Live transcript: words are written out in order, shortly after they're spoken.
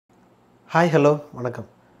Hi, hello, வணக்கம்.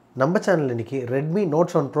 நம்ம சேனல்ல இன்னைக்கு Redmi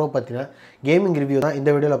Note 7 Pro பத்தின கேமிங் ரிவ்யூ தான் இந்த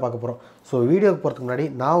வீடியோல பார்க்க போறோம். சோ வீடியோக்கு போறதுக்கு முன்னாடி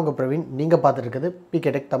நான் உங்க பிரவீன், நீங்க பார்த்துட்டு இருக்குது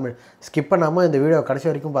PK Tech தமிழ். ஸ்கிப் பண்ணாம இந்த வீடியோ கடைசி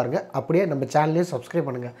வரைக்கும் பாருங்க. அப்படியே நம்ம சேனலையும் Subscribe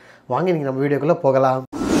பண்ணுங்க. வாங்க நீங்க நம்ம வீடியோக்குள்ள போகலாம்.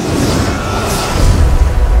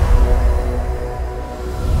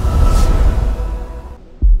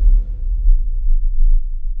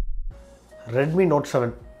 Redmi Note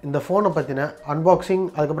 7 இந்த ஃபோனை பற்றின அன்பாக்சிங்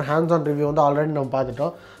அதுக்கப்புறம் ஹேண்ட்ஸ் ஆன் ரிவ்யூ வந்து ஆல்ரெடி நம்ம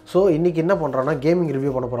பார்த்துட்டோம். ஸோ இன்றைக்கி என்ன பண்ணுறோன்னா கேமிங்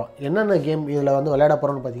ரிவ்யூ பண்ண போகிறோம். என்னென்ன கேம் இதில் வந்து விளையாட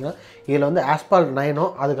போகிறோம்னு பார்த்தீங்கன்னா, இதில் வந்து Asphalt 9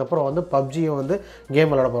 அதுக்கப்புறம் வந்து PUBGயும் வந்து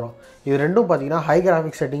கேம் விளையாட போகிறோம். இது ரெண்டும் பார்த்தீங்கன்னா ஹை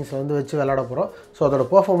கிராஃபிக் செட்டிங்ஸ் வந்து வச்சு விளையாட போகிறோம். ஸோ அதோட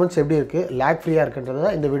பெர்ஃபார்மன்ஸ் எப்படி இருக்குது, லேக் ஃப்ரீயாக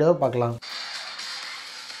இருக்குன்றதை இந்த வீடியோவை பார்க்கலாம்.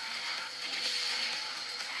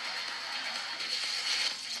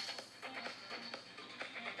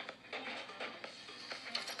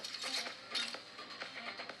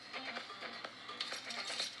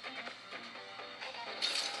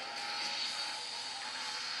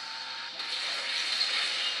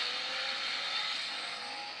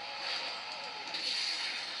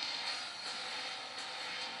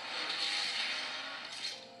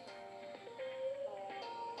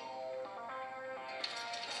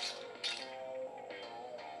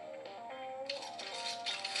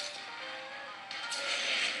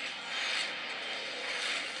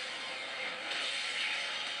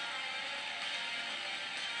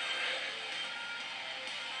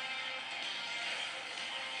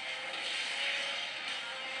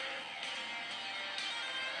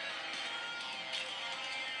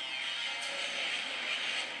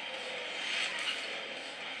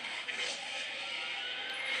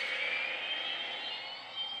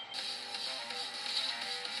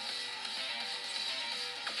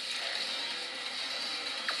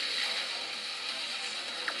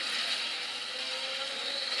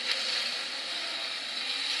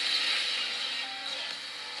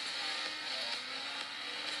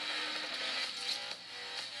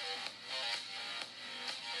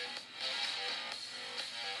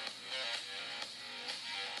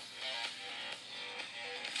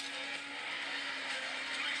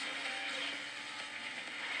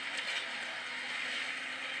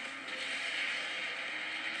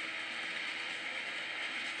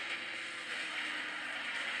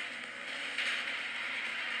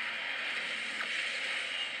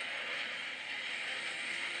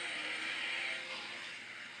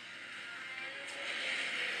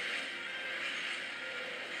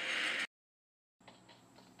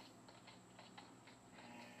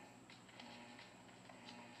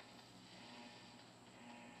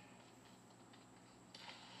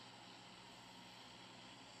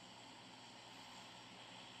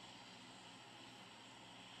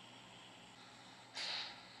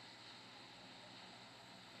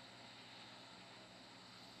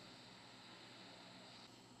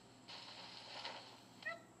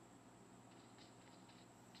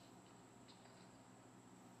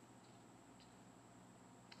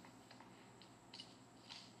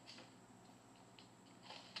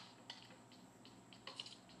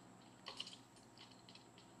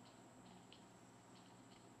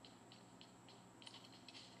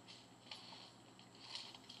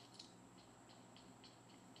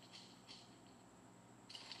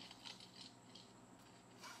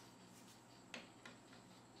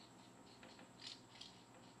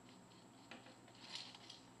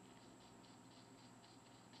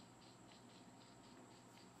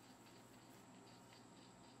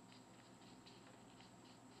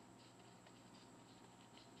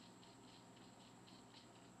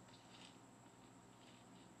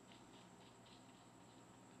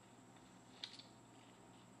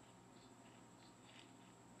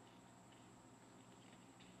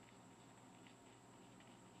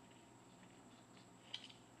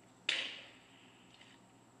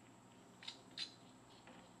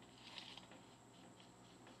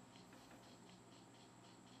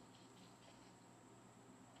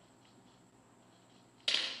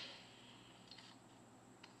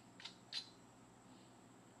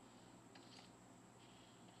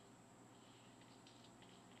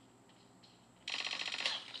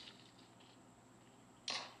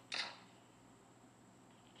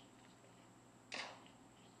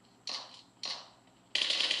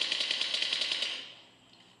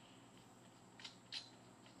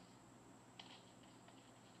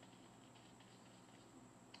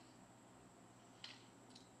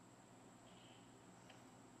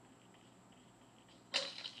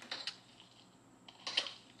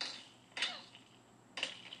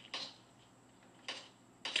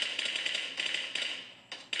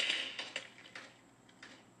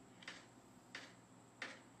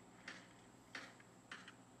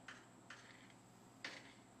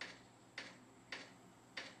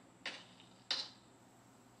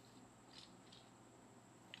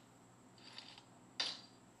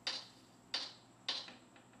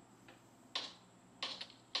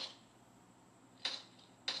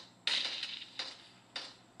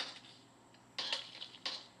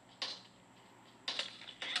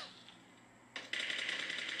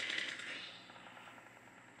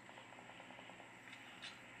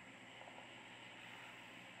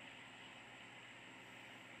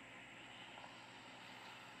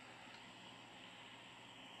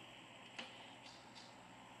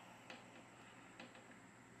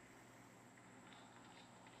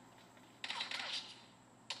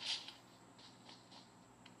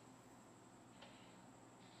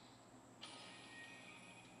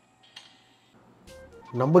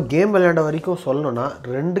 நம்ம கேம் விளையாட வரைக்கும் சொல்லணும்னா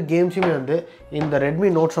 2 கேம்ஸுமே வந்து இந்த Redmi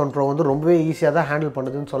Note 7 Pro வந்து ரொம்பவே ஈஸியாக தான் ஹேண்டில்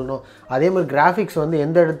பண்ணுதுன்னு சொல்லணும். அதே மாதிரி கிராஃபிக்ஸ் வந்து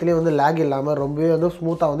எந்த இடத்துலையும் வந்து லேக் இல்லாமல் ரொம்பவே வந்து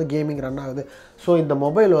ஸ்மூத்தாக வந்து கேமிங் ரன் ஆகுது. ஸோ இந்த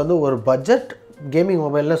மொபைல் வந்து ஒரு பட்ஜெட் கேமிங்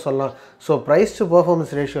மொபைல்னே சொல்லலாம். ஸோ ப்ரைஸ் டு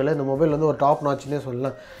பெர்ஃபார்மன்ஸ் ரேஷியோவில் இந்த மொபைல் வந்து ஒரு டாப் நாட்ச்னே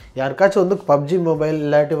சொல்லலாம். யாருக்காச்சும் வந்து PUBG மொபைல்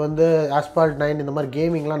இல்லாட்டி வந்து Asphalt9 இந்த மாதிரி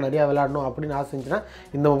கேமிங்லாம் நிறையா விளையாடணும் அப்படின்னு ஆசை இருந்துச்சுன்னா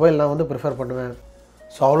இந்த மொபைல் நான் வந்து ப்ரிஃபர் பண்ணுவேன்.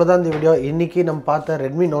 ஸோ அவ்வளோதான் இந்த வீடியோ. இன்றைக்கி நம்ம பார்த்த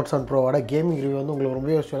Redmi Note 7 Proவோட கேமிங் ரிவ்யூ வந்து உங்களுக்கு ரொம்ப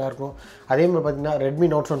யூஸ்ஃபுல்லாக இருக்கும். அதே மாதிரி பார்த்திங்கன்னா Redmi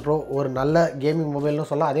Note 7 Pro ஒரு நல்ல கேமிங் மொபைல்னு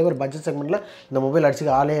சொல்லலாம். அதே மாதிரி பட்ஜெட் செக்மெண்ட்டில் இந்த மொபைல்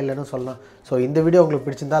அடிச்சுக்க ஆளே இல்லைன்னு சொல்லலாம். ஸோ இந்த வீடியோ உங்களுக்கு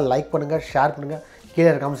பிடிச்சிருந்தால் லைக் பண்ணுங்கள், ஷேர் பண்ணுங்கள்,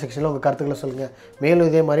 கீழே கமெண்ட் செக்ஷனில் உங்கள் கருத்துக்களை சொல்லுங்கள். மேலும்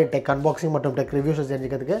இதே மாதிரி டெக் அன்பாக்சிங் மற்றும் டெக் ரிவ்யூஸ்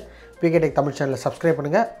தெரிஞ்சுக்கிறதுக்கு PK Tech தமிழ் சேனலில் சப்ஸ்கிரைப்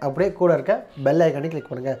பண்ணுங்கள். அப்படியே கூட இருக்க பெல் ஐக்கானே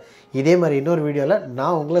கிளிக் பண்ணுங்கள். இதே மாதிரி இன்னொரு வீடியோவில்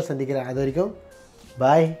நான் உங்களை சந்திக்கிறேன். அது வரைக்கும்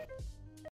பாய்.